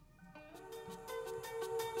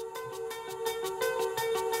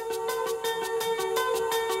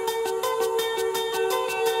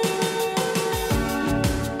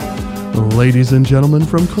Ladies and gentlemen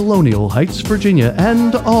from Colonial Heights, Virginia,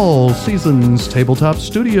 and All Seasons Tabletop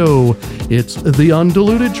Studio, it's The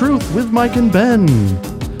Undiluted Truth with Mike and Ben.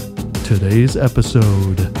 Today's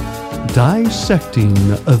episode, Dissecting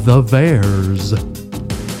the V.A.E.R.S.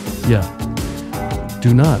 Yeah,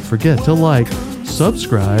 do not forget to like,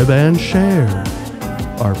 subscribe, and share.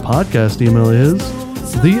 Our podcast email is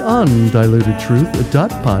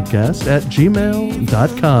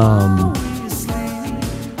theundilutedtruth.podcast@gmail.com.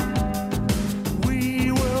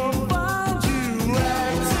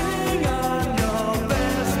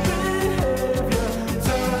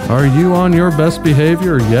 Are you on your best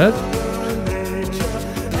behavior yet?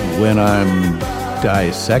 When I'm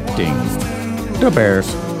dissecting the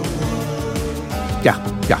V.A.E.R.S. Yeah.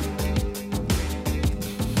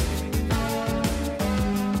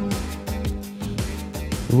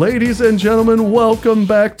 Ladies and gentlemen, welcome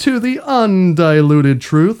back to The Undiluted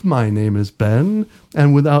Truth. My name is Ben,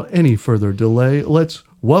 and without any further delay, let's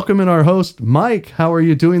welcome in our host, Mike. How are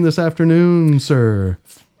you doing this afternoon, sir?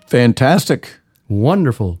 Fantastic.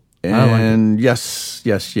 Wonderful. And yes.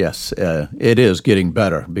 It is getting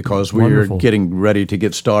better because we're getting ready to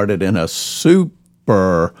get started in a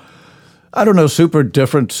super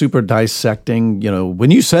different, super dissecting. You know,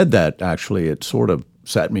 when you said that, actually, it sort of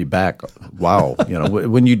set me back. Wow. You know,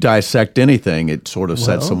 when you dissect anything, it sort of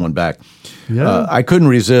sets someone back. Yeah. I couldn't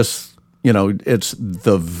resist. You know, it's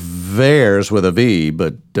the V.A.E.R.S. with a V,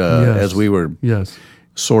 but as we were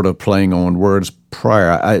sort of playing on words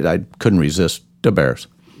prior, I couldn't resist the V.A.E.R.S.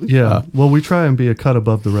 Yeah. Well, we try and be a cut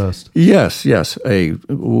above the rest. Yes. Yeah.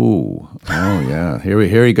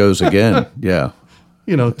 Here he goes again. Yeah.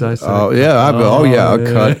 You know, dissect. Oh yeah. A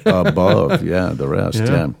cut above. Yeah. The rest.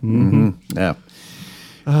 Yeah. Yeah.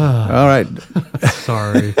 All right.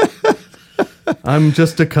 Sorry. I'm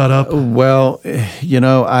just a cut up. Well, you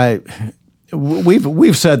know,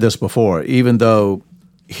 we've said this before, even though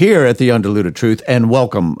here at The Undiluted Truth, and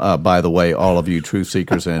welcome, by the way, all of you truth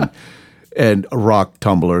seekers and rock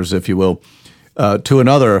tumblers, if you will, to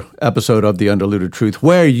another episode of The Undiluted Truth,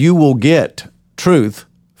 where you will get truth,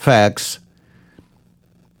 facts,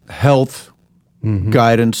 health,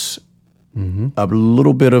 guidance, a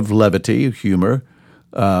little bit of levity, humor,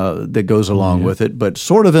 that goes along with it, but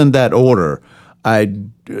sort of in that order. I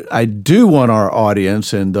do want our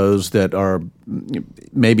audience and those that are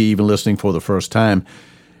maybe even listening for the first time,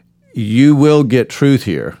 you will get truth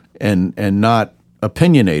here and not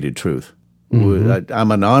opinionated truth.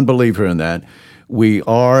 I'm a non-believer in that. We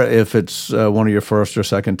are, if it's one of your first or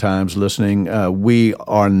second times listening, we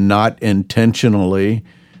are not intentionally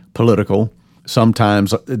political.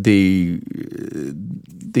 Sometimes the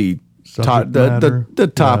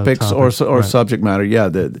topics or subject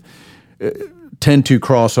matter, tend to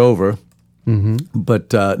cross over.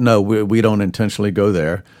 But no, we don't intentionally go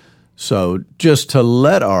there. So just to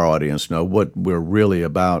let our audience know what we're really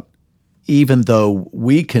about, even though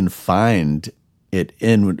we can find it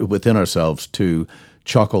within ourselves to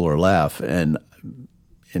chuckle or laugh, and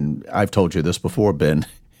I've told you this before, Ben,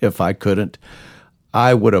 if I couldn't,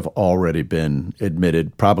 I would have already been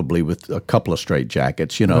admitted, probably with a couple of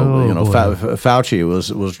straitjackets. Fauci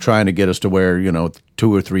was trying to get us to wear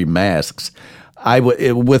 2 or 3 masks.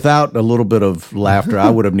 Without a little bit of laughter,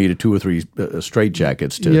 I would have needed 2 or 3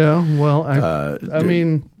 straitjackets to. Yeah, well, I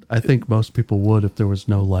mean, I think most people would if there was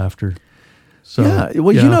no laughter. So, yeah,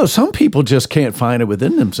 well, some people just can't find it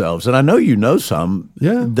within themselves, and I know some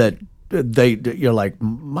that you're like,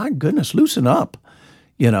 my goodness, loosen up,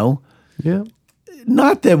 Yeah.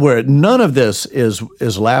 Not that none of this is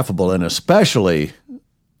laughable, and especially,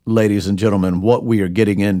 ladies and gentlemen, what we are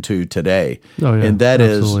getting into today, and that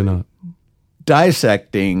is not.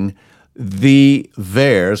 Dissecting the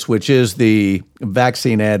V.A.E.R.S., which is the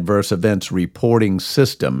Vaccine Adverse Events Reporting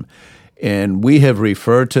System. And we have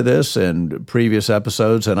referred to this in previous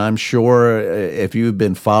episodes, and I'm sure if you've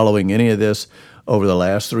been following any of this over the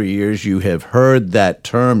last 3 years, you have heard that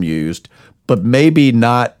term used, but maybe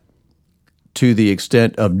not to the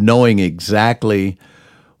extent of knowing exactly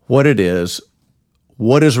what it is,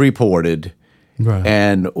 what is reported,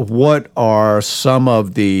 and what are some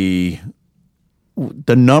of the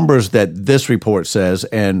numbers that this report says,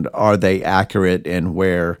 and are they accurate, and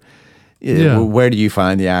where do you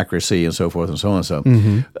find the accuracy, and so forth and so on. So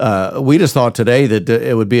we just thought today that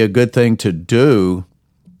it would be a good thing to do,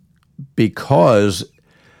 because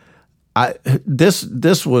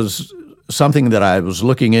this was something that I was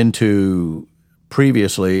looking into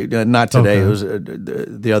previously, not today, it was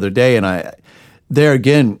the other day, and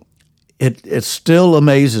it still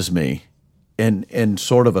amazes me in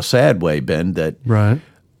sort of a sad way, Ben, that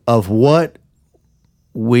of what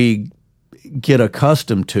we get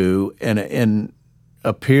accustomed to and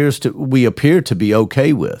we appear to be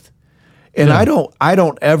okay with. And yeah. I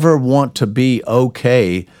don't ever want to be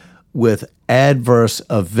okay with adverse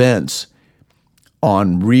events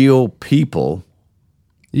on real people.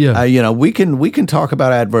 Yeah. We can talk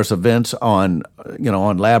about adverse events on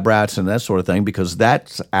lab rats and that sort of thing, because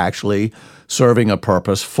that's actually serving a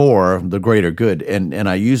purpose for the greater good. And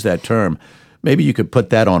I use that term. Maybe you could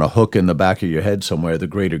put that on a hook in the back of your head somewhere, the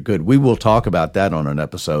greater good. We will talk about that on an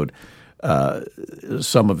episode.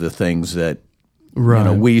 Some of the things that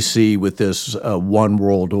we see with this one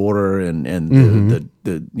world order and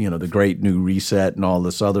the great new reset and all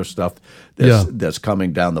this other stuff that's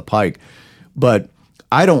coming down the pike. But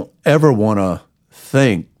I don't ever want to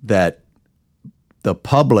think that the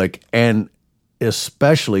public, and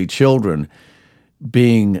especially children,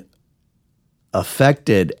 being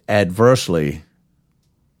affected adversely,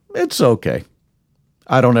 it's okay.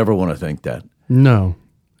 I don't ever want to think that. No.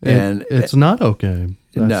 And it's not okay.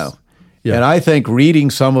 No. Yeah. And I think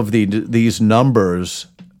reading some of these numbers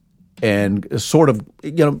and sort of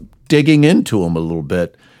digging into them a little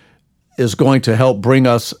bit is going to help bring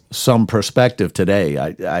us some perspective today.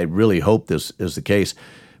 I really hope this is the case,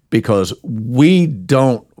 because we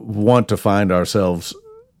don't want to find ourselves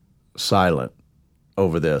silent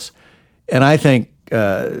over this. And I think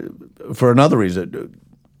for another reason,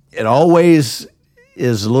 it always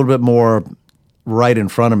is a little bit more right in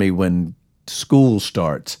front of me when school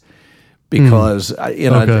starts, because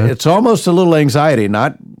it's almost a little anxiety,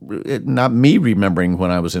 not me remembering when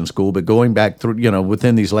I was in school, but going back through,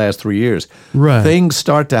 within these last 3 years, things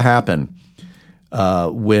start to happen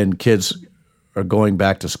when kids are going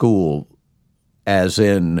back to school, as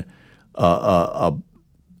in a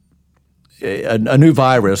new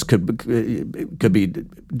virus could be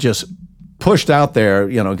just pushed out there,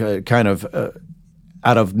 kind of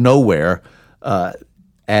out of nowhere,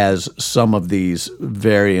 as some of these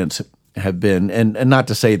variants have been, and not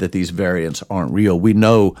to say that these variants aren't real. We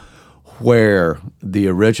know where the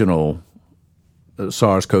original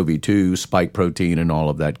SARS-CoV-2 spike protein and all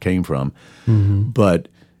of that came from,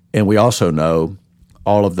 and we also know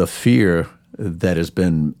all of the fear that has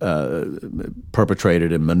been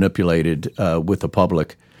perpetrated and manipulated with the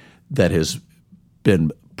public, that has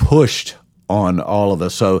been pushed on all of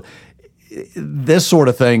us. So this sort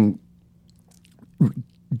of thing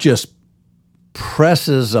just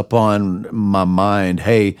presses upon my mind,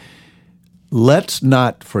 hey, let's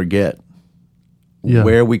not forget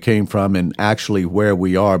where we came from and actually where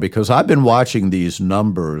we are, because I've been watching these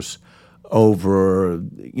numbers over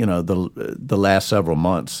the last several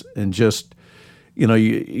months, and just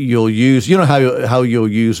you'll use how you'll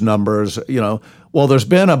use numbers, well, there's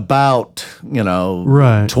been about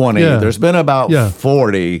 20, there's been about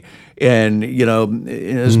 40, and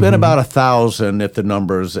it's been about 1,000 if the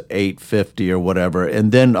number's 850 or whatever,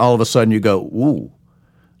 and then all of a sudden you go, ooh,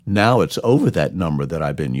 now it's over that number that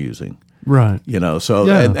I've been using, right? So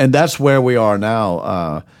and that's where we are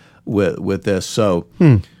now with this. So,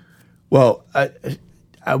 well,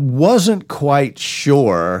 I wasn't quite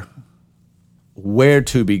sure where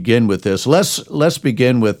to begin with this. Let's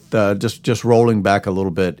begin with just rolling back a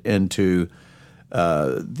little bit into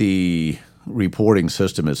the reporting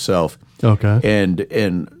system itself. Okay.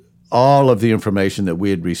 And all of the information that we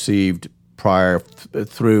had received prior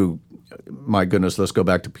through, my goodness, let's go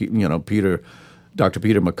back to Dr.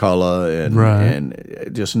 Peter McCullough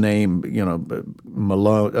and just name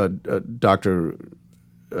Malone, Dr.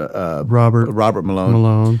 Robert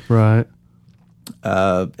Malone, right.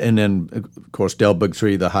 And then, of course, Del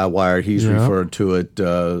Bigtree, the high wire, he's referred to it,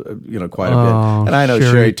 quite a bit. And I know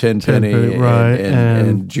Sherry Tenpenny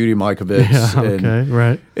and Judy Mikovits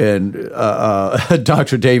and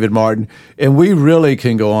Dr. David Martin. And we really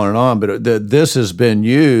can go on, but this has been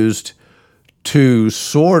used to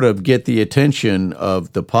sort of get the attention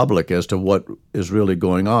of the public as to what is really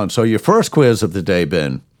going on. So your first quiz of the day,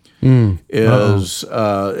 Ben, is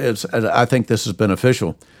I think this is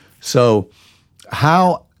beneficial. So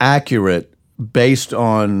how accurate, based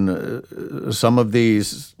on some of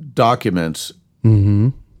these documents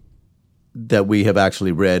that we have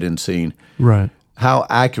actually read and seen, how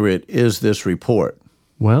accurate is this report?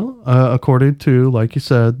 Well, according to, like you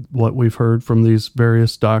said, what we've heard from these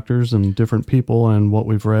various doctors and different people and what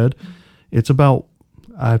we've read, it's about,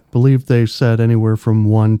 I believe they said, anywhere from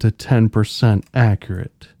 1 to 10%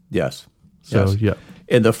 accurate. Yes. So,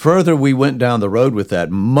 And the further we went down the road with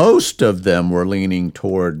that, most of them were leaning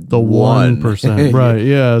toward the 1%. Right,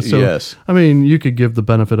 yeah. So, I mean, you could give the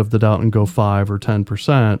benefit of the doubt and go 5 or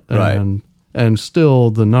 10%. And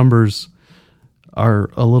still the numbers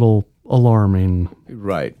are a little alarming.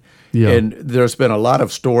 Right. Yeah. And there's been a lot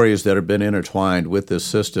of stories that have been intertwined with this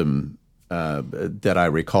system that I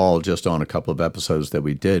recall just on a couple of episodes that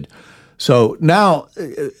we did. So now,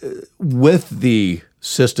 with the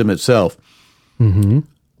system itself,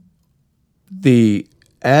 the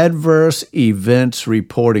adverse events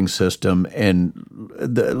reporting system, and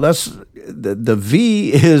the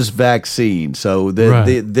V is vaccine. So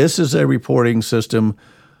this is a reporting system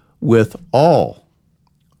with all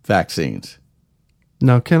vaccines.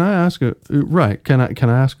 Now, can I ask Can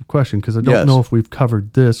I ask a question? Because I don't know if we've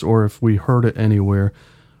covered this or if we heard it anywhere.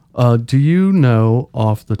 Do you know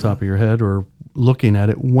off the top of your head or looking at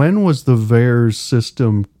it, when was the V.A.E.R.S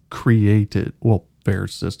system created? Well,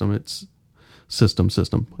 V.A.E.R.S system, it's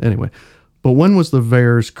system. Anyway, but when was the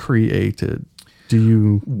V.A.E.R.S created? Do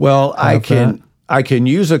you? Well, I can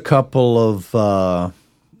use a couple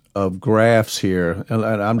of graphs here, and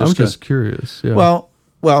I'm just curious. Yeah.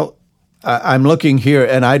 Well. I'm looking here,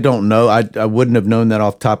 and I don't know. I wouldn't have known that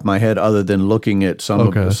off the top of my head, other than looking at some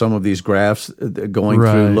of these graphs, going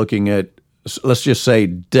through, looking at, let's just say,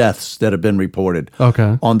 deaths that have been reported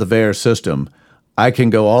on the V.A.E.R.S system. I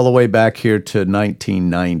can go all the way back here to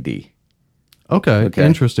 1990. Okay,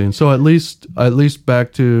 interesting. So at least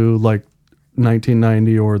back to like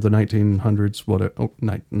 1990 or the 1900s.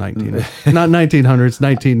 Not 1900s,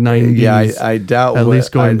 1990s. Yeah, I doubt. At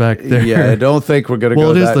least going back there. Yeah, I don't think we're going to go.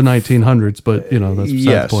 Well, it is the 1900s, but that's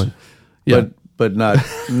beside the point. Yeah, but not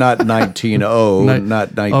 1900,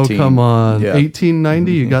 not 19. Oh, come on,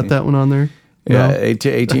 1890. You got that one on there? Yeah,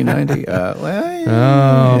 1890.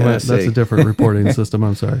 Man, that's a different reporting system.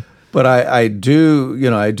 I'm sorry. But I do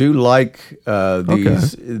like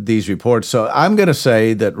these reports. So I'm going to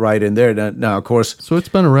say that right in there. Now, of course. So it's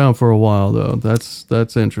been around for a while, though.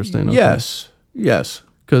 That's interesting. Okay. Yes.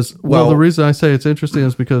 Because the reason I say it's interesting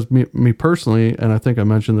is because me personally, and I think I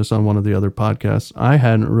mentioned this on one of the other podcasts, I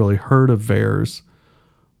hadn't really heard of V.A.E.R.S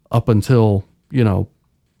up until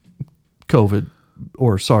COVID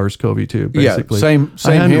or SARS-CoV-2. Basically, same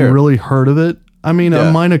I hadn't here. really heard of it. I mean, I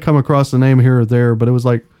might have come across the name here or there, but it was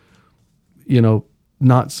like,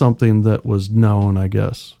 not something that was known, I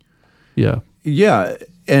guess. Yeah. Yeah.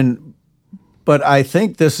 But I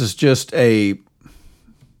think this is just a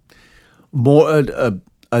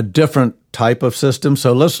different type of system.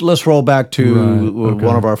 So let's roll back to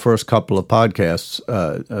one of our first couple of podcasts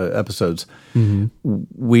episodes. Mm-hmm.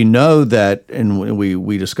 We know that, and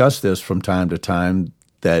we discussed this from time to time,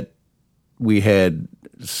 that we had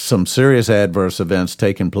some serious adverse events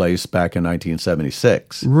taking place back in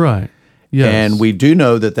 1976. Right. Yes. And we do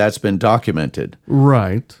know that that's been documented.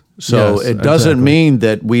 Right. So it doesn't mean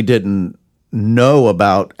that we didn't know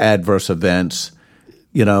about adverse events,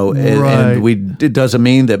 and it doesn't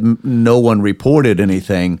mean that no one reported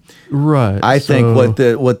anything. Right. I think what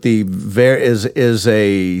the V.A.E.R.S is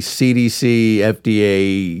a CDC,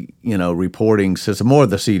 FDA, reporting system, more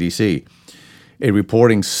the CDC, a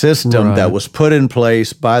reporting system that was put in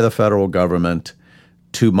place by the federal government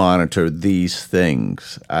to monitor these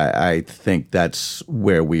things. I think that's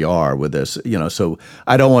where we are with this. So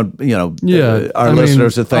I don't want our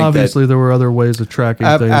listeners to think obviously there were other ways of tracking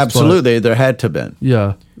things. Absolutely, there had to have been.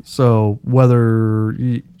 Yeah. So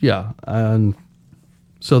and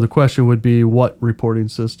so the question would be, what reporting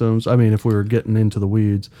systems? I mean, if we were getting into the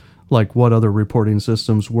weeds, like what other reporting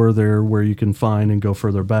systems were there where you can find and go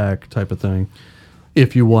further back, type of thing,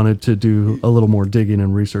 if you wanted to do a little more digging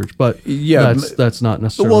and research. But that's not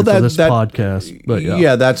necessarily for this podcast. But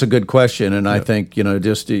that's a good question, and I think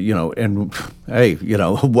and hey,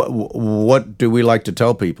 what do we like to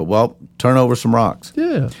tell people? Well, turn over some rocks.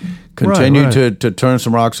 Yeah, continue to turn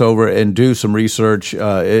some rocks over and do some research.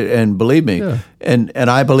 And believe me, and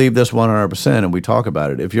I believe this 100%. And we talk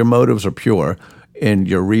about it. If your motives are pure in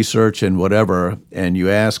your research and whatever, and you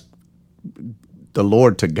ask the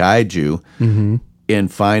Lord to guide you. Mm-hmm. in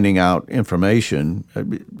finding out information,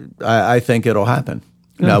 I think it'll happen.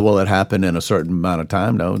 Yeah. Now, will it happen in a certain amount of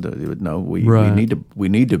time? No. We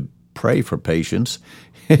need to pray for patience.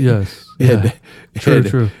 Yes.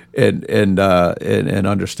 True. And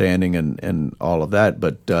understanding and all of that.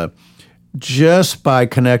 But just by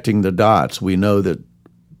connecting the dots, we know that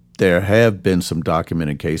there have been some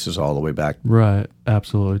documented cases all the way back. Right,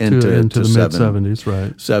 absolutely. Into the mid-'70s,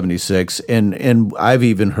 right. 76. And I've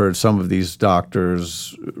even heard some of these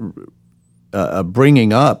doctors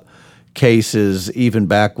bringing up cases even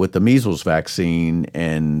back with the measles vaccine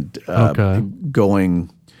and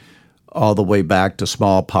going all the way back to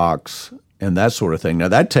smallpox and that sort of thing. Now,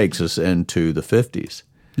 that takes us into the 50s.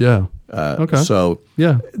 Yeah. So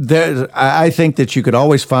I think that you could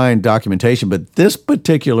always find documentation, but this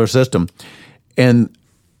particular system, and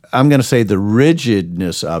I'm going to say the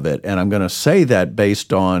rigidness of it, and I'm going to say that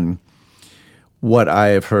based on what I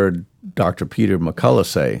have heard Dr. Peter McCullough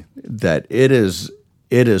say, that it is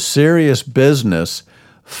serious business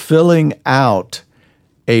filling out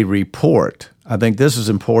a report. I think this is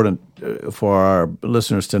important for our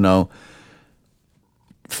listeners to know.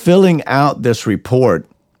 Filling out this report,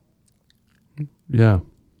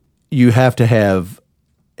 you have to have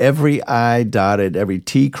every I dotted, every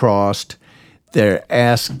T crossed. They're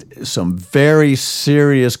asked some very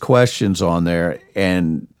serious questions on there,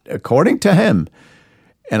 and according to him,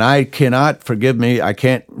 and I cannot, forgive me, I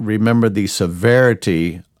can't remember the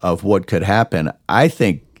severity of what could happen. I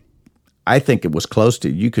think it was close to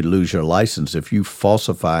you could lose your license if you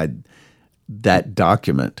falsified that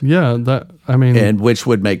document. Yeah, and which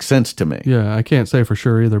would make sense to me. Yeah, I can't say for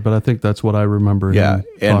sure either, but I think that's what I remember him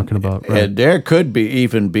talking about. Right? And there could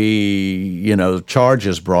even be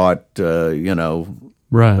charges brought right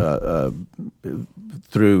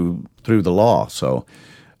through the law. So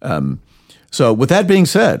with that being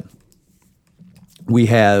said, we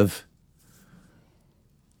have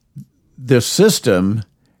the system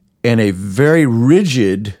in a very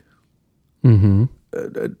rigid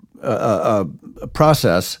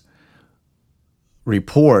process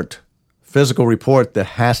report, physical report that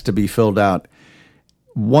has to be filled out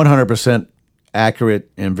 100%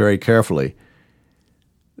 accurate and very carefully.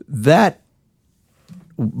 That,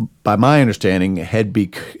 by my understanding, had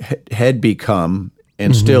become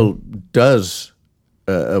and still does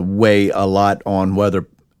weigh a lot on whether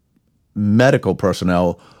medical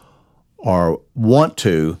personnel want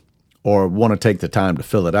to take the time to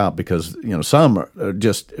fill it out, because some are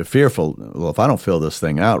just fearful. Well, if I don't fill this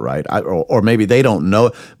thing out right, or maybe they don't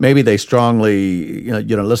know. Maybe they strongly,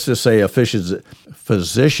 let's just say a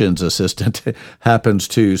physician's assistant happens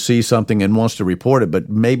to see something and wants to report it, but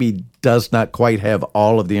maybe does not quite have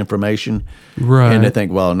all of the information. Right. And they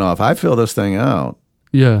think, well, no, if I fill this thing out,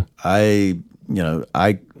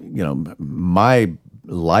 my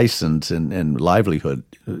license and livelihood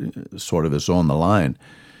sort of is on the line.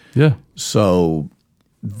 Yeah. So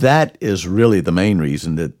that is really the main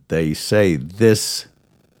reason that they say this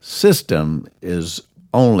system is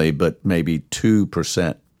only but maybe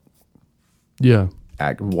 2%. Yeah.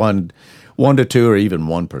 1 to 2 or even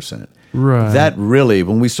 1%. Right. That really,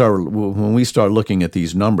 when we start looking at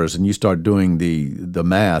these numbers and you start doing the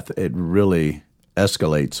math, it really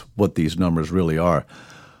escalates what these numbers really are.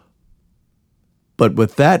 But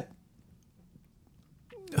with that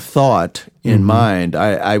thought in mind,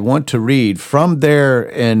 I want to read from there.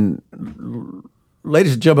 And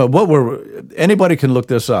ladies and gentlemen, anybody can look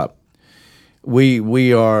this up.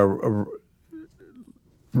 We are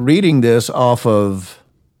reading this off of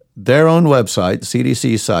their own website,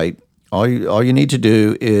 CDC site. All you need to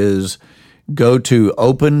do is go to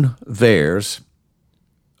Open V.A.E.R.S,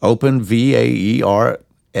 Open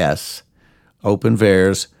V.A.E.R.S,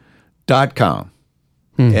 openv.com,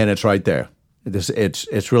 and it's right there.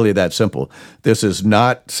 It's really that simple. This is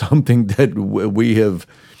not something that we have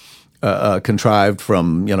contrived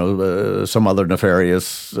from some other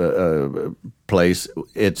nefarious place.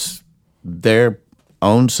 It's their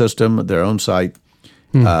own system, their own site,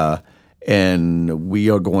 and we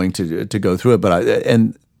are going to go through it. But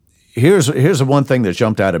here's the one thing that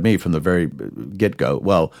jumped out at me from the very get-go.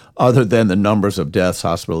 Well, other than the numbers of deaths,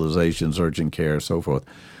 hospitalizations, urgent care, so forth,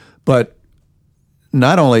 but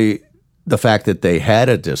not only the fact that they had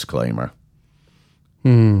a disclaimer,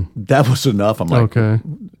 that was enough. I'm like, okay,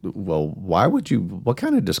 well, what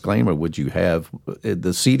kind of disclaimer would you have? The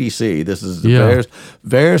CDC, this is the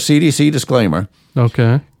V.A.E.R.S CDC disclaimer.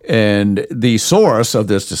 Okay. And the source of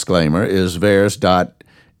this disclaimer is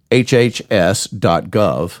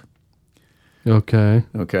VAERS.HHS.gov. Okay.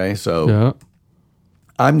 Okay, so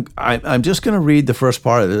I'm just going to read the first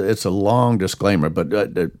part of it. It's a long disclaimer,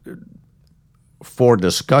 but for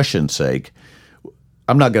discussion's sake,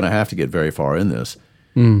 I'm not going to have to get very far in this.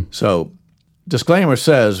 So, disclaimer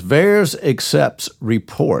says, V.A.E.R.S accepts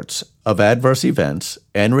reports of adverse events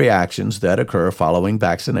and reactions that occur following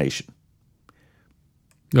vaccination.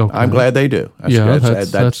 Okay. I'm glad they do.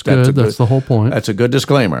 That's good. That's the whole point. That's a good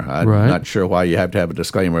disclaimer. I'm not sure why you have to have a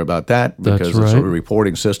disclaimer about that, because it's a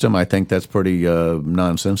reporting system. I think that's pretty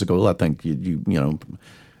nonsensical. I think a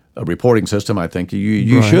reporting system, I think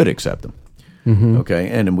you should accept them. Okay,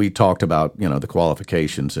 and then we talked about the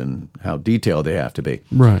qualifications and how detailed they have to be.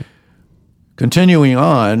 Right. Continuing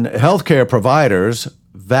on, healthcare providers,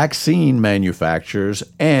 vaccine manufacturers,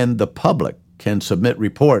 and the public can submit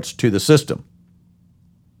reports to the system.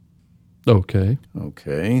 Okay,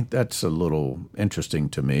 that's a little interesting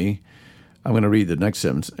to me. I'm going to read the next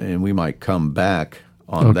sentence, and we might come back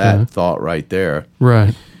on that thought right there.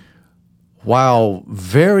 Right. While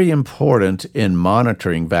very important in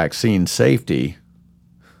monitoring vaccine safety,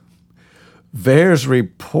 V.A.E.R.S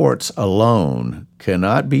reports alone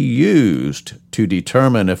cannot be used to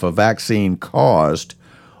determine if a vaccine caused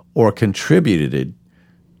or contributed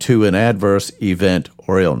to an adverse event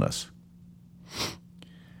or illness.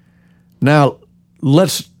 Now,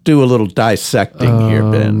 let's do a little dissecting here,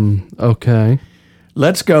 Ben. Okay.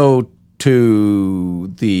 Let's go to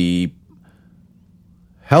the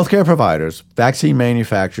healthcare providers, vaccine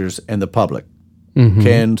manufacturers, and the public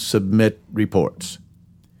can submit reports.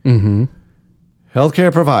 Mm-hmm.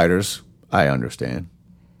 Healthcare providers, I understand.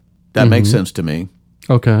 That makes sense to me.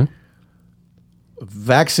 Okay.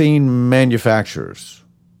 Vaccine manufacturers.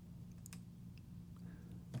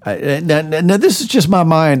 Now this is just my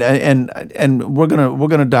mind, and we're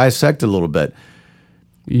gonna dissect a little bit.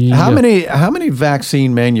 Yeah. How many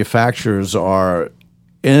vaccine manufacturers are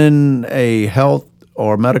in a health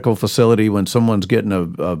or medical facility when someone's getting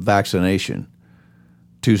a vaccination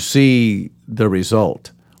to see the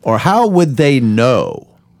result? Or how would they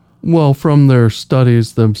know? Well, from their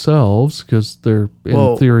studies themselves, because they're,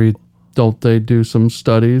 in theory, don't they do some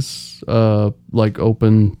studies, like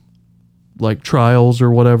open, like trials or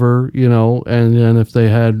whatever, and then if they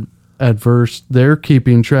had adverse, they're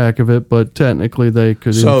keeping track of it, but technically they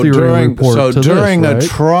could, in theory, report to this, during right? a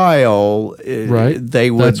trial, they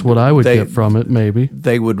would... That's what I would get from it, maybe.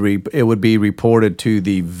 It would be reported to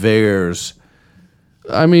the V.A.E.R.S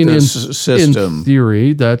I mean, system. In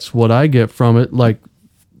theory, that's what I get from it. Like,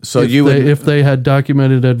 so if they had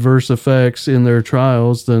documented adverse effects in their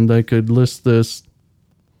trials, then they could list this.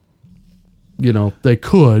 They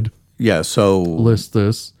could. Yeah. So list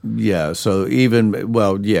this. Yeah. So even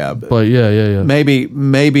yeah. But yeah.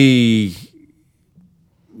 Maybe.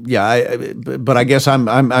 Yeah, but I guess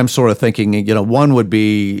I'm sort of thinking, one would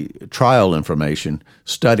be trial information,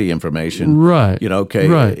 study information, right? Okay,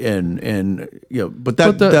 right, and but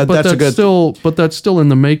that's a good. But that's still in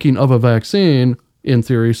the making of a vaccine, in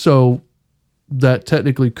theory. So that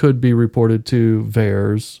technically could be reported to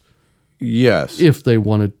V.A.E.R.S. Yes, if they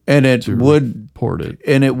wanted, and it would report it,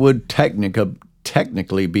 and it would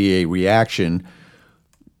technically be a reaction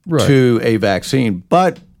right. to a vaccine,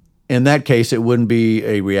 but. In that case, it wouldn't be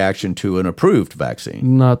a reaction to an approved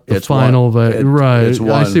vaccine. Not the final vaccine. Right. It's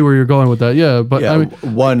one, I see where you're going with that. Yeah. But I mean,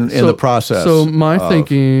 one in the process. So my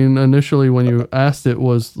thinking initially when you asked it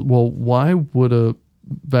was, well, why would a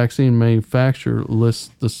vaccine manufacturer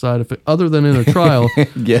list the side effect other than in a trial?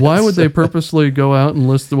 Yes. Why would they purposely go out and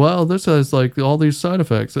list, this has like all these side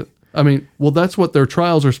effects? I mean, well, that's what their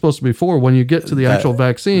trials are supposed to be for when you get to the actual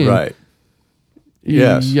vaccine. Right.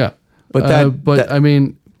 Yes. Yeah. But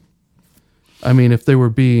I mean, if they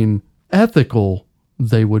were being ethical,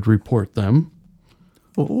 they would report them.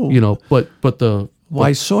 Ooh. But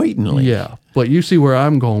why certainly? Yeah, but you see where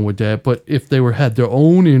I'm going with that. But if they had their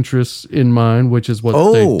own interests in mind, which is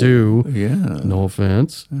what they do, no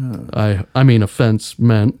offense, I mean offense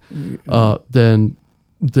meant, then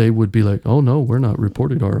they would be like, oh no, we're not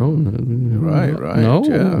reporting our own. Right. No,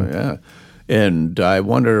 yeah. And I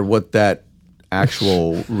wonder what that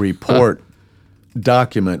actual report.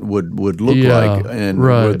 Document would look like, and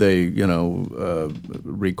would they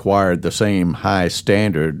required the same high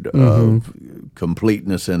standard of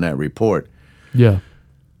completeness in that report? Yeah.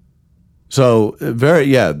 So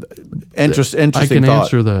interesting. I can thought.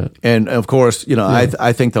 Answer that, and of course,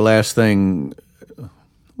 I think the last thing.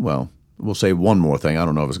 Well, we'll say one more thing. I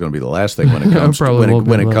don't know if it's going to be the last thing when it comes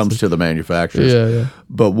when it comes to the manufacturers. Yeah.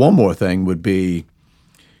 But one more thing would be,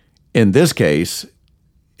 in this case.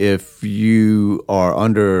 If you are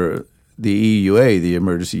under the EUA, the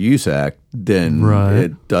Emergency Use Act, then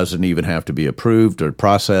it doesn't even have to be approved or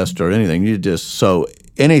processed or anything. So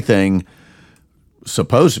anything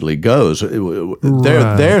supposedly goes.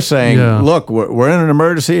 They're saying, look, we're in an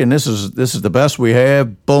emergency, and this is the best we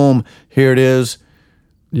have. Boom, here it is.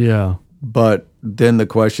 Yeah. But then the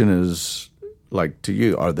question is, like, to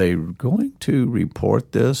you, are they going to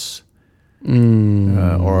report this?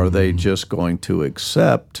 Or are they just going to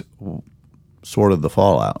accept sort of the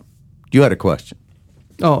fallout? You had a question.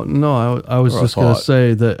 Oh, no, I was just going to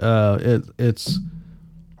say that it's...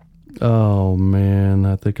 Oh, man,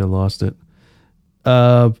 I think I lost it.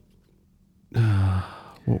 What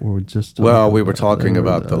were we just talking about? We were talking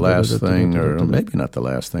about the last thing, or maybe not the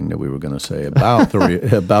last thing that we were going to say about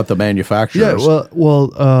the manufacturers.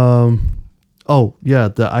 Yeah,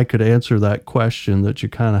 I could answer that question that you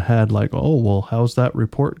kind of had, like, how's that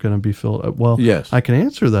report going to be filled out? Well, yes. I can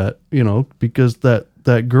answer that, because that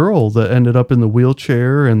that girl that ended up in the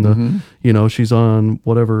wheelchair and the, she's on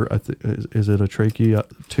whatever, is it a trachea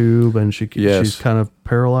tube, and she's kind of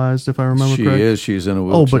paralyzed, if I remember correctly. She is. She's in a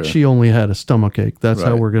wheelchair. Oh, but she only had a stomachache. That's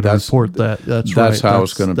how we're going to report that. That's right. That's how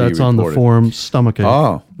it's going to be reported. That's on the form, stomachache.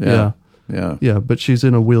 Oh, yeah. Yeah, but she's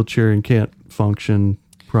in a wheelchair and can't function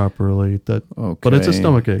properly. But it's a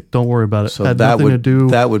stomachache. Don't worry about it. So had nothing to do.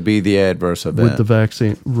 That would be the adverse event with the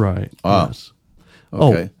vaccine, right? Yes.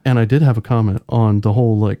 Okay. Oh, and I did have a comment on the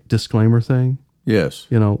whole disclaimer thing. Yes.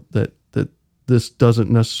 That this doesn't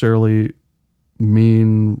necessarily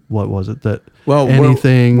mean, what was it? That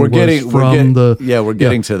anything we're getting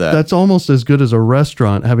to that. That's almost as good as a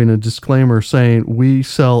restaurant having a disclaimer saying we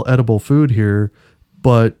sell edible food here,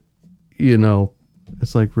 but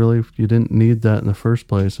it's like, really, you didn't need that in the first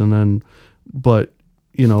place. And then, but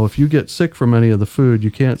if you get sick from any of the food,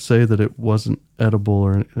 you can't say that it wasn't edible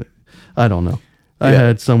or I don't know. I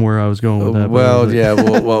had somewhere I was going with that. Well, yeah.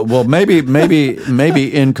 Well, maybe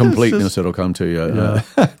incompleteness it'll come to you. Yeah.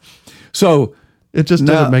 So it just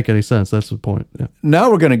doesn't make any sense. That's the point. Yeah.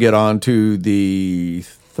 Now we're going to get on to the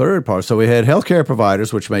third part. So we had healthcare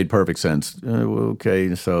providers, which made perfect sense.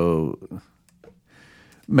 Okay, so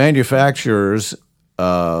manufacturers.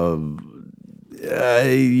 We've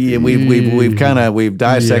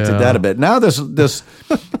dissected that a bit. Now this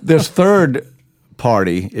third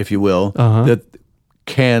party, if you will, that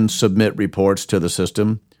can submit reports to the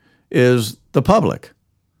system is the public.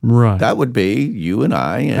 Right. That would be you and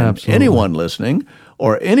I and anyone listening,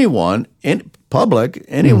 or anyone in public,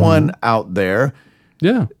 anyone out there.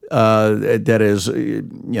 Yeah. That is,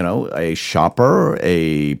 a shopper,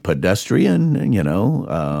 a pedestrian,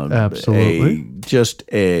 absolutely,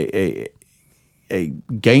 a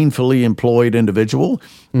gainfully employed individual.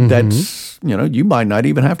 That's, you might not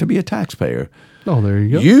even have to be a taxpayer. Oh, there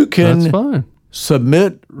you go. You can That's fine.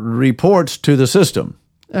 Submit reports to the system.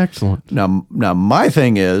 Excellent. Now my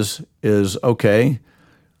thing is okay,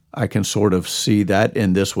 I can sort of see that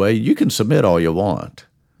in this way. You can submit all you want.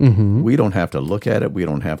 We don't have to look at it. We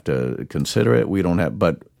don't have to consider it.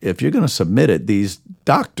 But if you're going to submit it, these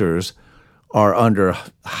doctors are under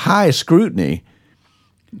high scrutiny.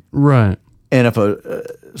 Right. And if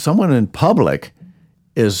someone in public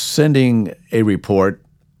is sending a report,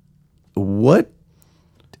 what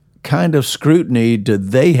kind of scrutiny do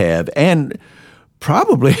they have? And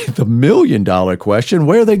probably the $1 million question,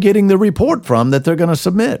 where are they getting the report from that they're going to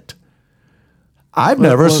submit? I've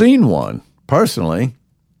never seen one, personally.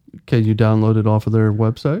 Can you download it off of their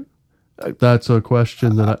website? That's a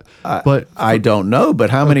question that I don't know,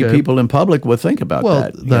 but how many people in public would think about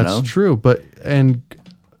that? Well, that's true. But,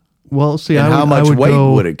 see, how much weight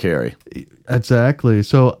would it carry? Exactly.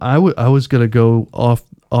 So I was going to go off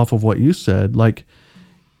of what you said. Like,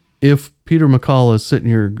 if Peter McCullough is sitting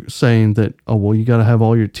here saying that, you got to have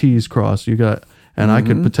all your T's crossed, I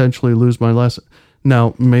could potentially lose my license.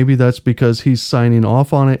 Now, maybe that's because he's signing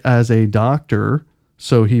off on it as a doctor,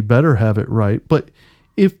 so he better have it right. But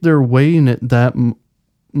if they're weighing it that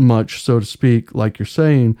much, so to speak, like you're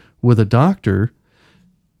saying, with a doctor,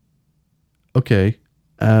 okay,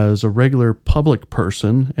 as a regular public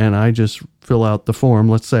person, and I just fill out the form,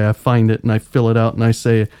 let's say I find it and I fill it out and I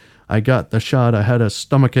say, I got the shot, I had a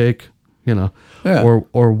stomachache,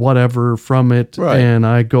 or whatever from it, and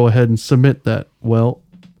I go ahead and submit that. Well,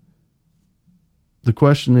 the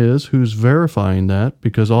question is, who's verifying that?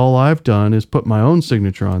 Because all I've done is put my own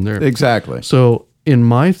signature on there. Exactly. So in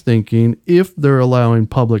my thinking, if they're allowing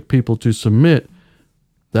public people to submit,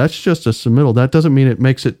 that's just a submittal. That doesn't mean it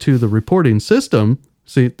makes it to the reporting system.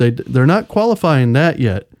 See, they're not qualifying that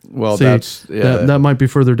yet. Well, that might be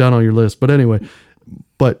further down on your list. But anyway,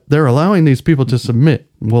 they're allowing these people to submit.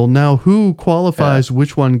 Well, now who qualifies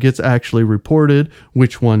which one gets actually reported,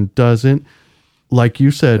 which one doesn't? Like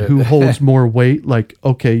you said, who holds more weight? Like,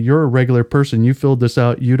 okay, you're a regular person. You filled this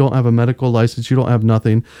out. You don't have a medical license. You don't have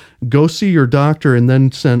nothing. Go see your doctor and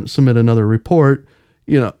then submit another report.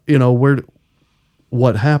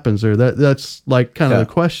 What happens there? That's like kind of the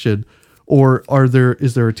question. Or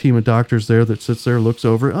is there a team of doctors there that sits there, looks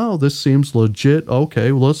over, oh, this seems legit.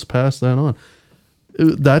 Okay, well, let's pass that on.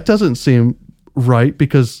 That doesn't seem right,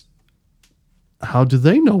 because how do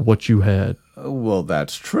they know what you had? Well,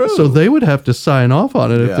 that's true. So they would have to sign off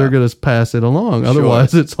on it if they're going to pass it along.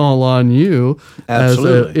 Otherwise, it's all on you as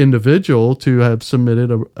an individual to have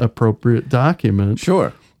submitted an appropriate document.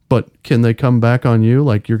 Sure. But can they come back on you?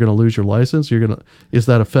 Like, you're going to lose your license? Is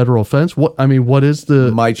that a federal offense? What is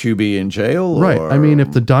the... Might you be in jail? Right. Or, I mean,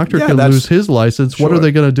 if the doctor can lose his license, what are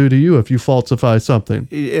they going to do to you if you falsify something?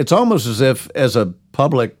 It's almost as if, as a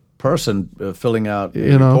public person filling out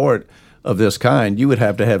a report, of this kind, you would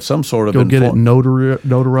have to have some sort of get it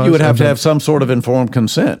notarized. You would have to have some sort of informed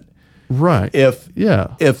consent. Right. If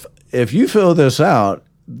you fill this out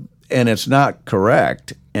and it's not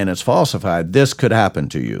correct and it's falsified, this could happen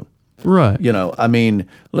to you. Right.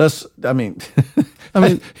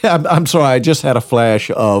 I'm sorry. I just had a flash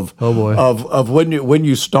of of when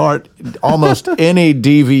you start almost any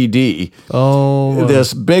DVD.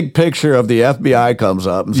 This big picture of the FBI comes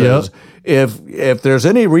up and says, if there's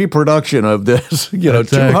any reproduction of this,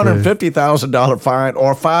 $250,000 fine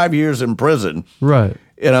or 5 years in prison. Right.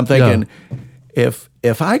 And I'm thinking, if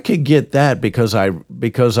I could get that because I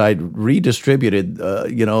redistributed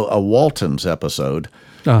a Waltons episode.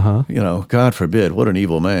 God forbid, what an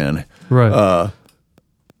evil man. Right.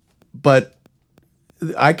 But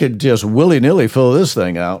I could just willy-nilly fill this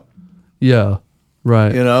thing out. Yeah.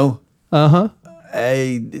 Right. I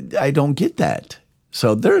don't get that.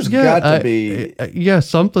 So there's got to be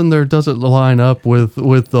something there doesn't line up with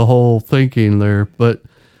the whole thinking there. But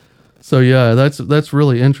so that's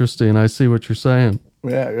really interesting. I see what you're saying.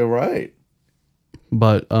 Yeah, you're right.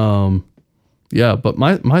 But but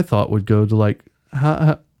my thought would go to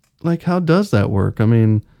how does that work? I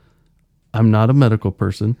mean, I'm not a medical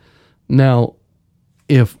person. Now,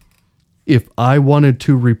 if I wanted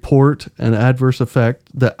to report an adverse effect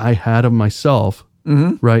that I had of myself,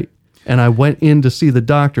 right, and I went in to see the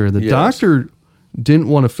doctor, the doctor didn't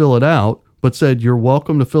want to fill it out, but said, "You're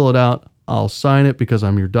welcome to fill it out. I'll sign it because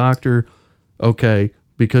I'm your doctor." Okay,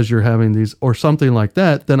 because you're having these or something like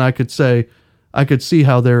that, then I could see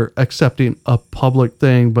how they're accepting a public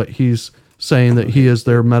thing, but he's saying that he is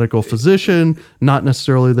their medical physician, not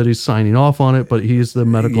necessarily that he's signing off on it, but he's the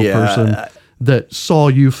medical person that saw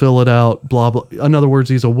you fill it out, blah, blah. In other words,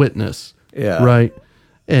 he's a witness. Yeah. Right?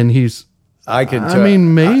 And he's... I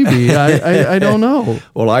mean, maybe. I don't know.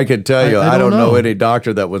 Well, I could tell you, I don't know any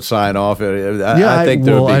doctor that would sign off. I think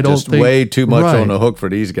there would be just way too much on the hook for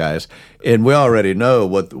these guys. And we already know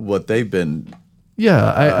what they've been...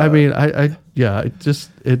 Yeah,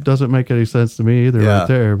 it doesn't make any sense to me either right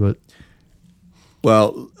there, but...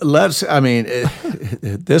 Well, this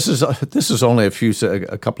is only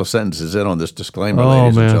a couple of sentences in on this disclaimer,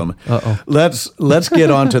 ladies and gentlemen. Let's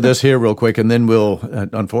get on to this here real quick, and then we'll.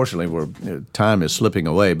 Unfortunately, time is slipping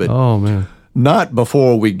away, but not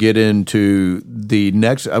before we get into the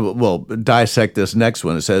next. Dissect this next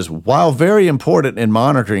one. It says, while very important in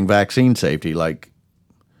monitoring vaccine safety, like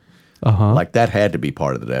that had to be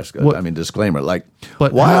part of the disclaimer.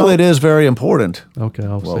 While it is very important. Okay,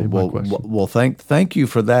 I'll save my question. Well, thank you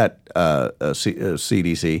for that,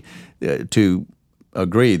 CDC, to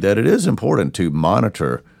agree that it is important to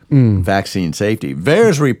monitor vaccine safety.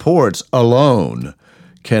 V.A.E.R.S reports alone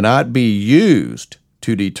cannot be used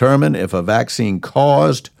to determine if a vaccine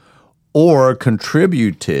caused or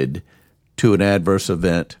contributed to an adverse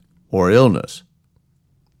event or illness.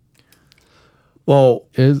 Well,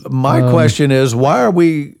 my question is, why are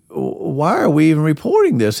we even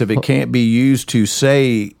reporting this if it can't be used to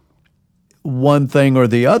say one thing or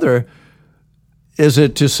the other? Is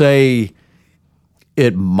it to say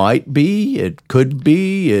it might be, it could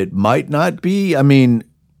be, it might not be? I mean,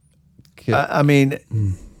 can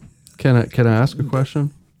I ask a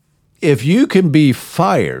question? If you can be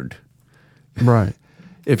fired, right?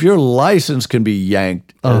 If your license can be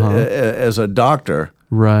yanked as a doctor,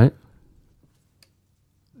 right?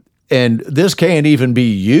 And this can't even be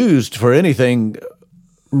used for anything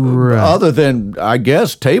other than, I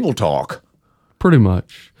guess, table talk. Pretty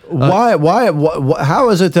much. Why? How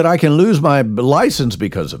is it that I can lose my license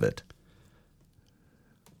because of it?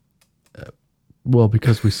 Well,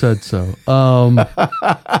 because we said so.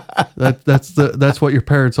 That's what your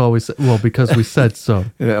parents always say. Well, because we said so.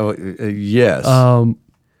 Yes.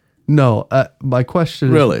 No. My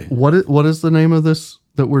question really? Is, what is the name of this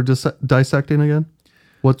that we're dissecting again?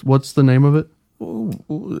 What's the name of it?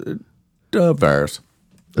 V.A.E.R.S.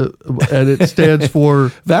 And it stands for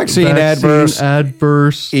Vaccine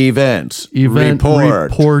Adverse Event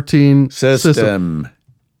Report Reporting System.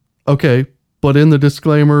 Okay, but in the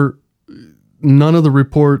disclaimer, none of the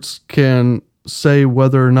reports can say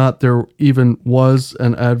whether or not there even was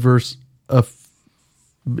an adverse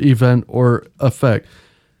event or effect.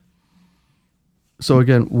 So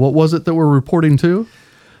again, what was it that we're reporting to?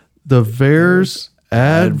 The V.A.E.R.S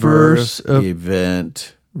Adverse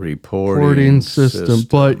Event Reporting System.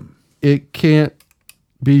 But it can't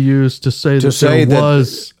be used to say that there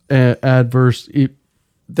was an adverse.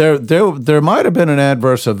 There might have been an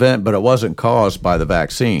adverse event, but it wasn't caused by the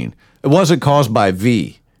vaccine. It wasn't caused by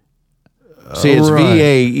V. See, it's right.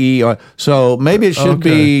 V.A.E.R. So maybe it should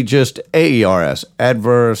be just A.E.R.S.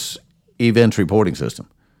 Adverse Events Reporting System.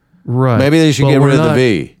 Right. Maybe they should get rid of the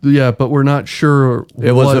V. Yeah, but we're not sure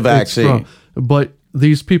it was a vaccine. But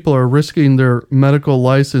these people are risking their medical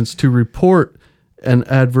license to report an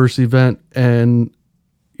adverse event, and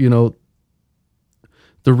the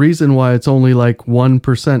reason why it's only like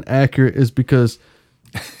 1% accurate is because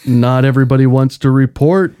not everybody wants to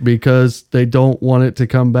report because they don't want it to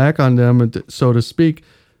come back on them, so to speak.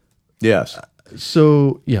 Yes.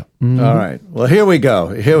 So, yeah. Mm-hmm. All right. Well, here we go.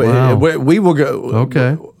 We will go.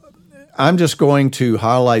 Okay. I'm just going to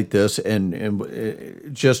highlight this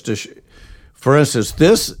and just to, for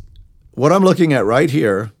instance, what I'm looking at right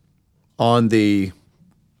here on the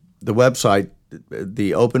website,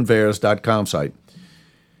 the openvaers.com site,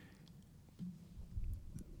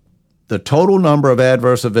 the total number of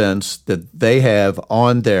adverse events that they have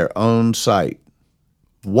on their own site,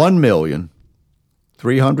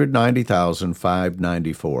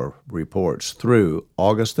 1,390,594 reports through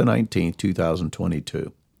August the 19th,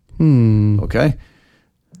 2022. Okay.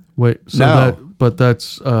 Wait. So now,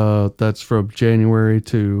 that's from January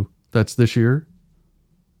to that's this year.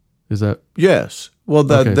 Is that? Yes. Well,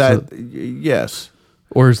 yes.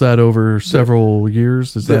 Or is that over several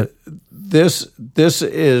years? Is that this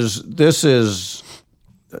is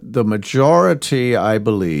the majority, I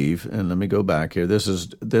believe, and let me go back here. This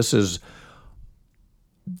is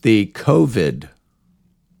the COVID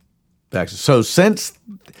vaccine. So since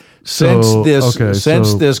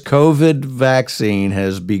this COVID vaccine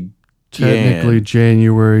has begun, technically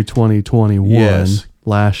January 2021, yes,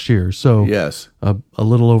 last year. So yes, a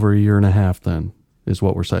little over a year and a half then is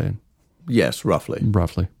what we're saying. Yes, roughly.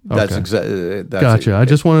 Okay. That's exactly. Gotcha. I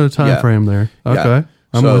just wanted a time frame there. Okay. Yeah.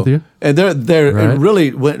 I'm with you. And they're right.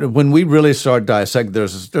 Really, when we really start dissecting,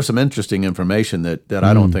 there's some interesting information that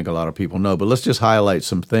I don't think a lot of people know. But let's just highlight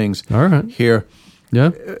some things here.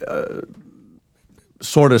 Yeah.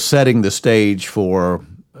 Sort of setting the stage for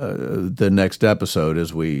the next episode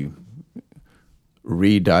as we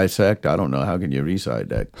re-dissect. I don't know. How can you re-side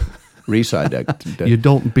that? You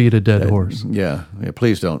don't beat a dead horse. Yeah,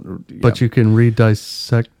 please don't. Yeah. But you can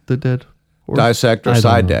re-dissect the dead horse? Dissect or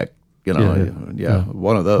side deck.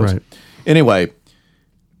 One of those. Right. Anyway,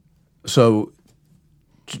 so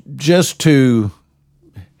just to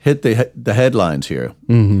hit the headlines here,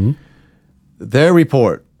 their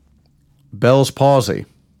report, Bell's palsy,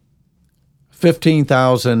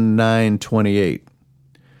 15,928.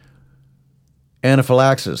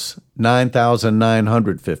 Anaphylaxis,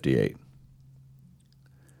 9,958.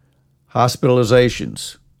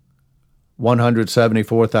 Hospitalizations,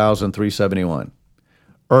 174,371.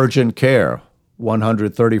 Urgent care,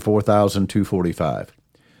 134,245.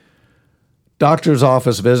 Doctor's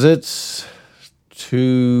office visits,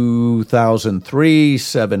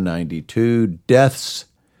 2,003,792. Deaths,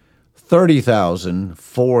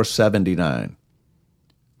 30,479.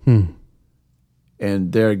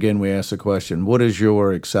 And there again, we ask the question, what is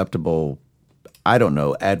your acceptable,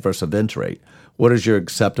 adverse events rate? What is your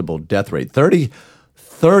acceptable death rate?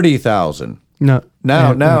 30,000. No.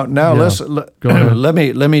 Now, let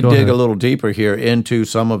me dig a little deeper here into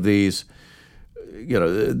some of these.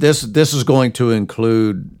 This is going to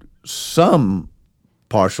include some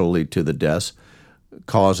partially to the deaths,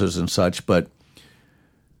 causes and such, but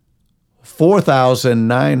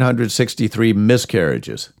 4,963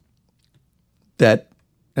 miscarriages.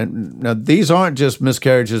 Now these aren't just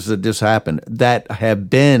miscarriages that just happened, that have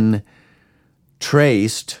been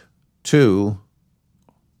traced to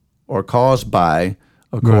or caused by,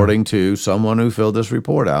 according to someone who filled this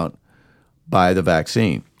report out, by the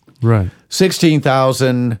vaccine. Right.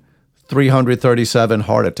 16,337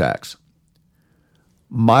 heart attacks.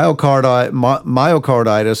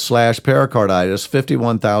 Myocarditis/pericarditis,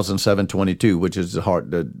 51,722, which is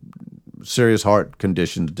the serious heart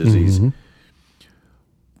condition disease.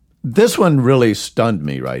 This one really stunned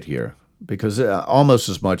me right here because almost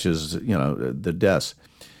as much as the deaths.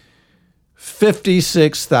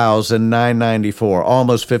 56,994,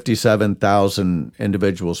 almost 57,000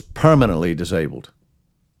 individuals permanently disabled.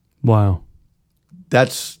 Wow.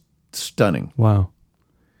 That's stunning. Wow.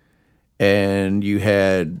 And you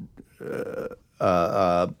had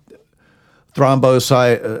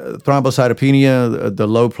thrombocytopenia, the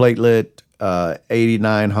low platelet,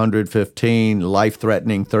 8,915,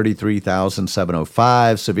 life-threatening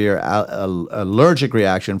 33,705, severe allergic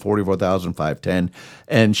reaction 44,510,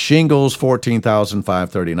 and shingles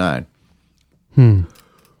 14,539. And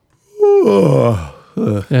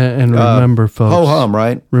remember, folks. Ho hum,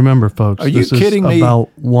 right? Remember, folks. Are you kidding me? About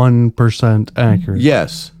 1% accurate.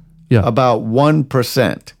 Yes. Yeah. About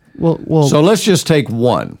 1%. Well. So let's just take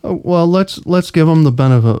one. Well, let's give them the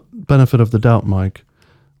benefit of the doubt, Mike.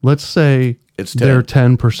 Let's say It's 10. They're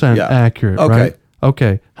 10% accurate, Okay. right?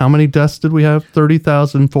 Okay. How many deaths did we have?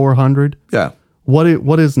 30,400. Okay. Okay. How many deaths did we have? 30,400. Yeah. What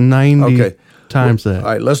is 90 times that?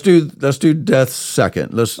 All right, let's do deaths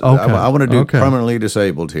second. I want to do permanently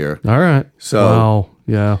disabled here. All right. So wow.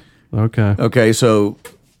 Yeah. Okay. Okay, so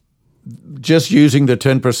just using the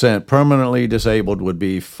 10%, permanently disabled would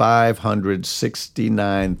be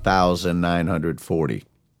 569,940.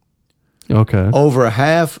 Okay. Over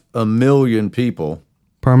 500,000 people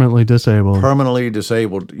permanently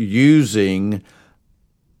disabled using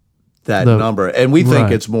that number. And we think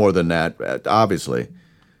it's more than that, obviously.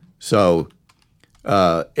 So,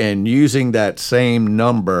 and using that same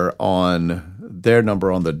number on their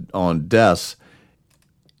number on deaths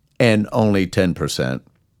and only 10%.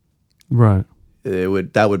 Right.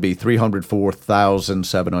 That would be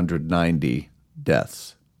 304,790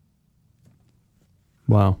 deaths.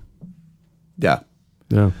 Wow. Yeah.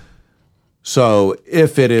 Yeah. So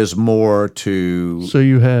if it is more to So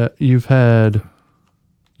you've had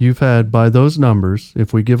by those numbers,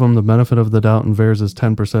 if we give them the benefit of the doubt and V.A.E.R.S is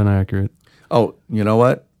 10% accurate. Oh, you know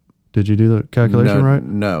what? Did you do the calculation right?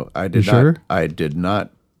 No, I did you not. Sure? I did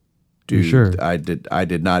not do. You sure? I did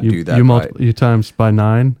not do that. You times by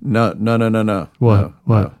 9? No. What?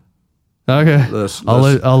 No. Okay.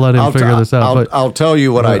 I'll let him figure this out. I'll tell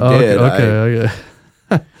you what I did. Okay.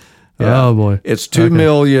 Yeah. Oh boy. It's 2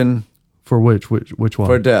 million for which one?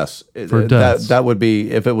 for deaths. For deaths. That would be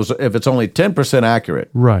if it's only 10% accurate.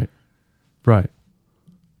 Right.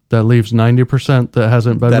 That leaves 90% that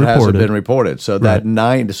hasn't been reported. That hasn't been reported. So that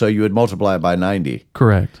 9. So you would multiply it by 90.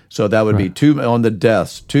 Correct. So that would be 2 on the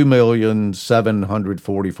deaths.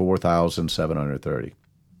 2,744,730.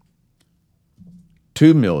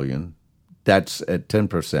 2 million. That's at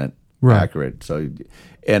 10% accurate. So,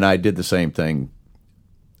 and I did the same thing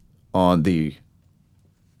on the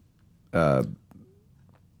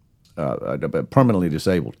permanently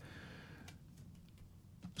disabled.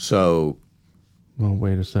 So. Well,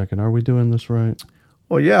 wait a second. Are we doing this right?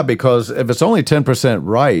 Well, yeah, because if it's only 10%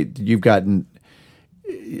 right, you've got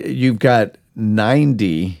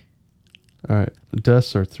 90. All right. The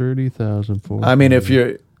deaths are 30,400. I mean, if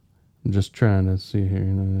you're... I'm just trying to see here.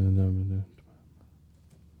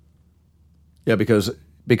 Yeah, because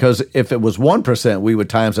if it was 1%, we would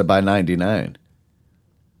times it by 99.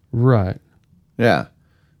 Right. Yeah.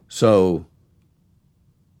 So...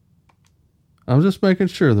 I'm just making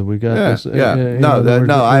sure that we got this.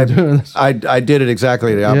 I did it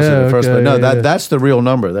exactly the opposite at first, but that's the real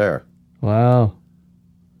number there. Wow.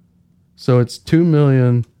 So it's 2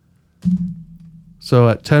 million. So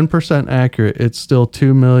at 10% accurate, it's still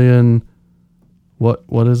 2 million.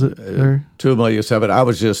 What is it there? 2,000,007. I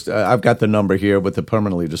was just I've got the number here with the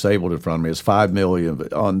permanently disabled in front of me. It's 5 million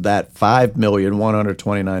on that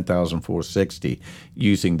 5,129,460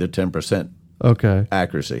 using the 10%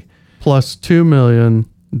 accuracy. Plus 2 million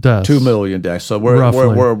deaths. 2 million deaths. So we're at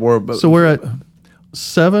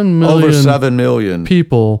 7 million. Over 7 million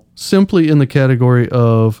people simply in the category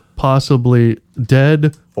of possibly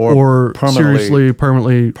dead or seriously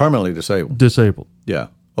permanently disabled. Yeah,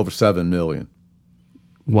 over 7 million.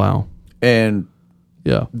 Wow. And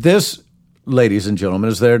this, ladies and gentlemen,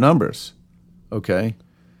 is their numbers. Okay,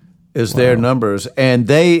 is their numbers, and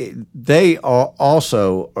they are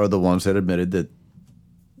also the ones that admitted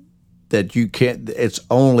that you can't. It's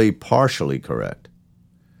only partially correct.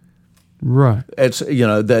 Right. It's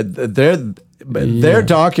that their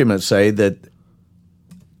documents say that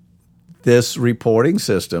this reporting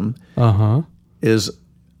system is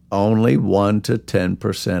only 1 to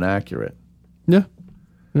 10% accurate. Yeah.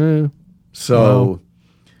 So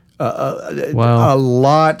a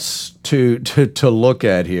lot to look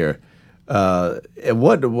at here. And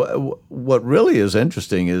what really is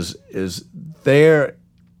interesting is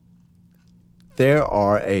there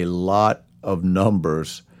are a lot of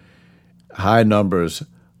numbers, high numbers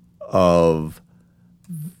of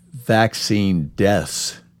vaccine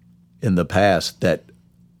deaths in the past that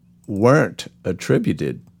weren't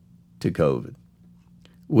attributed to COVID,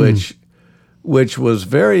 which was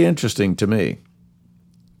very interesting to me.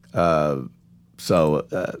 So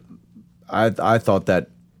I thought that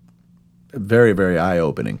very, very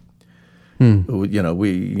eye-opening. You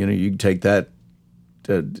can take that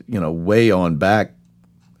way on back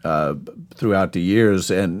throughout the years,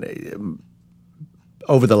 and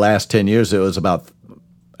over the last 10 years, it was about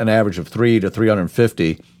an average of 3 to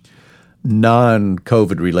 350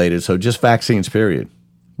 non-COVID related, so just vaccines, period,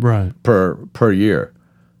 right, per year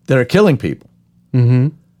that are killing people. Mm-hmm.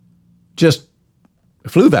 Just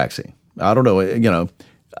flu vaccine. I don't know,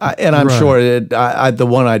 I'm sure the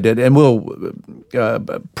one I did, and we'll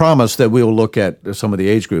promise that we'll look at some of the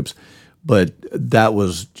age groups, But that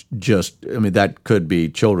was just, that could be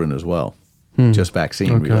children as well, just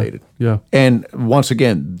vaccine related. Yeah. And once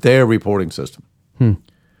again, their reporting system.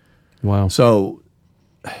 Wow. So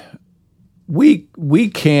we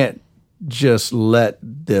can't just let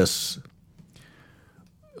this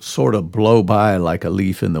sort of blow by like a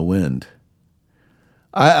leaf in the wind.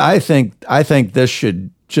 I think this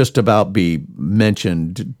should just about be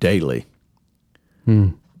mentioned daily.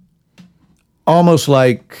 Almost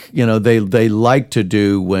like, they like to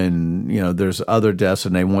do when, there's other deaths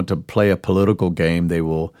and they want to play a political game, they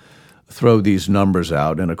will throw these numbers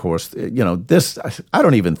out. And of course, this, I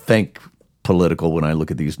don't even think political when I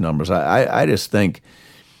look at these numbers. I just think,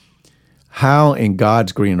 how in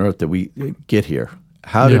God's green earth did we get here?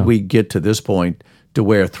 How did we get to this point to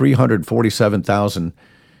where 347,000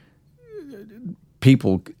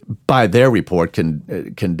 people, by their report,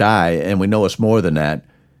 can die, and we know it's more than that?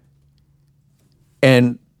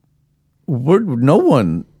 And no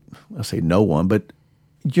one, I say no one, but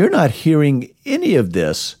you're not hearing any of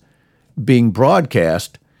this being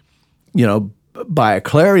broadcast, by a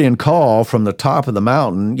clarion call from the top of the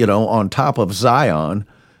mountain, on top of Zion.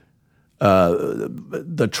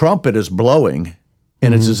 The trumpet is blowing,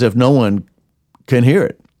 and it's as if no one can hear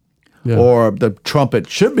it. Yeah. Or the trumpet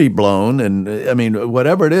should be blown, and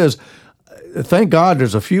whatever it is, thank God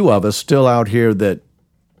there's a few of us still out here that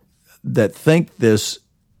think this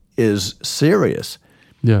is serious.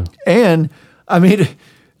 Yeah. And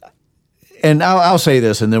and I'll say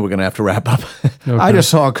this, and then we're going to have to wrap up. Okay. I just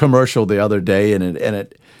saw a commercial the other day, and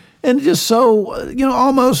it just so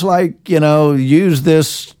almost like use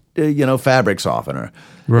this fabric softener.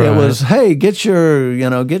 Right. It was, hey, get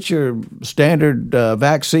your standard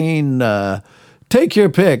vaccine. Take your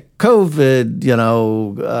pick. COVID,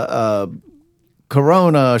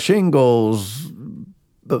 corona, shingles,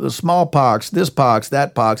 the smallpox, this pox,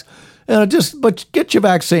 that pox, but get your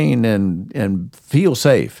vaccine and feel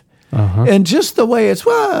safe. Uh-huh. And just the way it's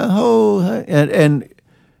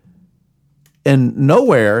and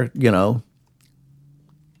nowhere,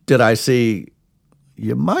 did I see.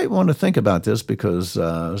 You might want to think about this because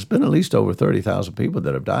there's been at least over 30,000 people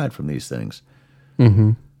that have died from these things.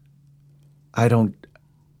 Mm-hmm.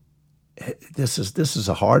 This is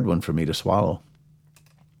a hard one for me to swallow.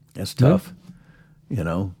 It's tough,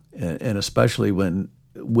 and especially when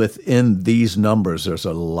within these numbers, there's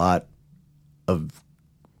a lot of,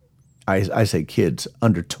 I say kids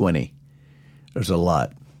under 20. There's a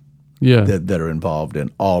lot that are involved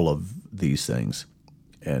in all of these things.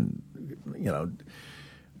 And,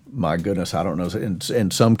 my goodness, I don't know.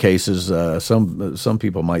 In some cases, some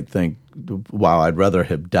people might think, wow, I'd rather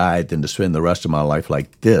have died than to spend the rest of my life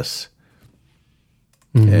like this.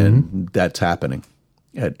 Mm-hmm. And that's happening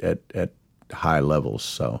at high levels.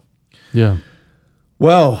 So, yeah.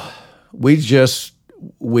 Well, we've just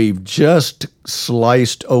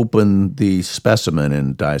sliced open the specimen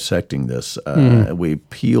in dissecting this. We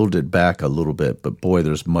peeled it back a little bit, but boy,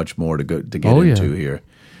 there's much more to get into here.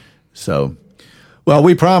 So, well,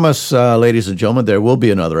 we promise, ladies and gentlemen, there will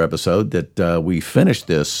be another episode that we finish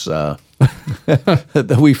this.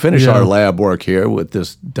 That we finish our lab work here with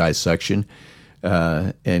this dissection,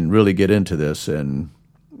 and really get into this. And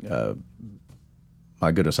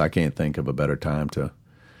my goodness, I can't think of a better time to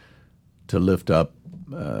lift up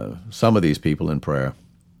some of these people in prayer.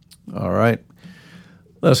 All right.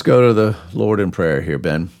 Let's go to the Lord in prayer here,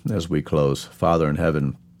 Ben, as we close. Father in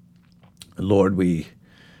heaven, Lord, we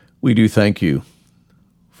do thank you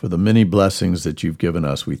for the many blessings that you've given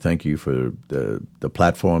us. We thank you for the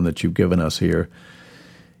platform that you've given us here.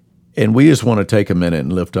 And we just want to take a minute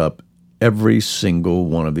and lift up every single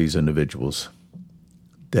one of these individuals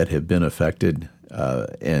that have been affected.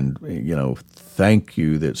 And thank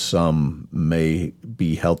you that some may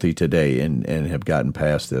be healthy today and have gotten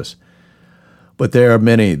past this. But there are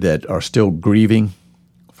many that are still grieving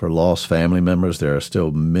for lost family members. There are still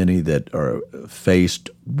many that are faced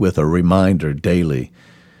with a reminder daily,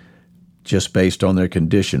 just based on their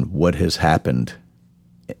condition, what has happened.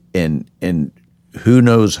 And who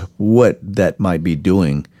knows what that might be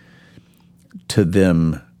doing to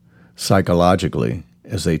them psychologically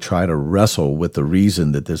as they try to wrestle with the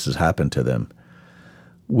reason that this has happened to them.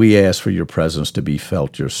 We ask for your presence to be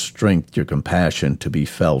felt, your strength, your compassion to be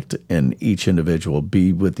felt in each individual.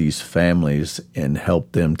 Be with these families and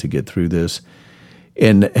help them to get through this,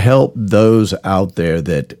 and help those out there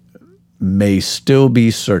that may still be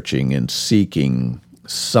searching and seeking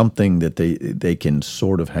something that they can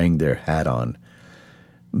sort of hang their hat on.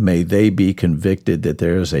 May they be convicted that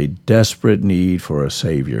there is a desperate need for a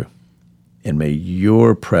Savior, and may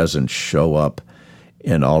your presence show up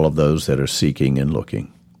in all of those that are seeking and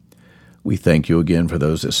looking. We thank you again for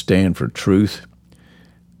those that stand for truth.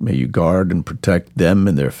 May you guard and protect them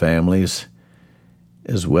and their families,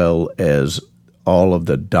 as well as all of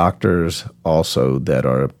the doctors also that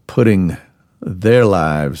are putting their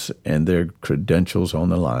lives and their credentials on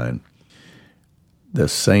the line. The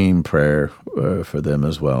same prayer for them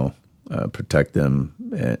as well. Protect them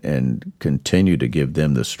and continue to give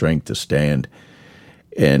them the strength to stand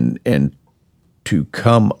and to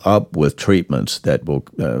come up with treatments that will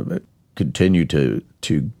continue to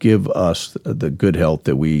give us the good health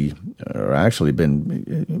that we are actually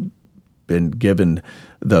been given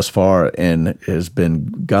thus far and has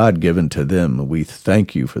been God-given to them. We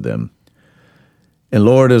thank you for them. And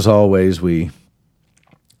Lord, as always, we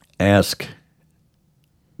ask,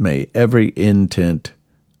 may every intent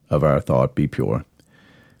of our thought be pure.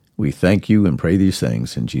 We thank you and pray these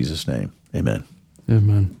things in Jesus' name. Amen.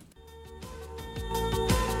 Amen.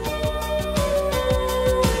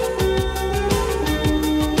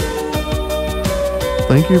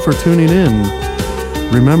 Thank you for tuning in.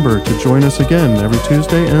 Remember to join us again every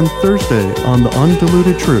Tuesday and Thursday on The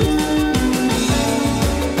Undiluted Truth.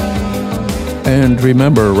 And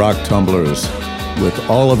remember, rock tumblers, with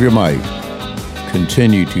all of your might,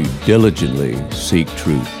 continue to diligently seek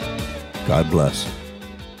truth. God bless.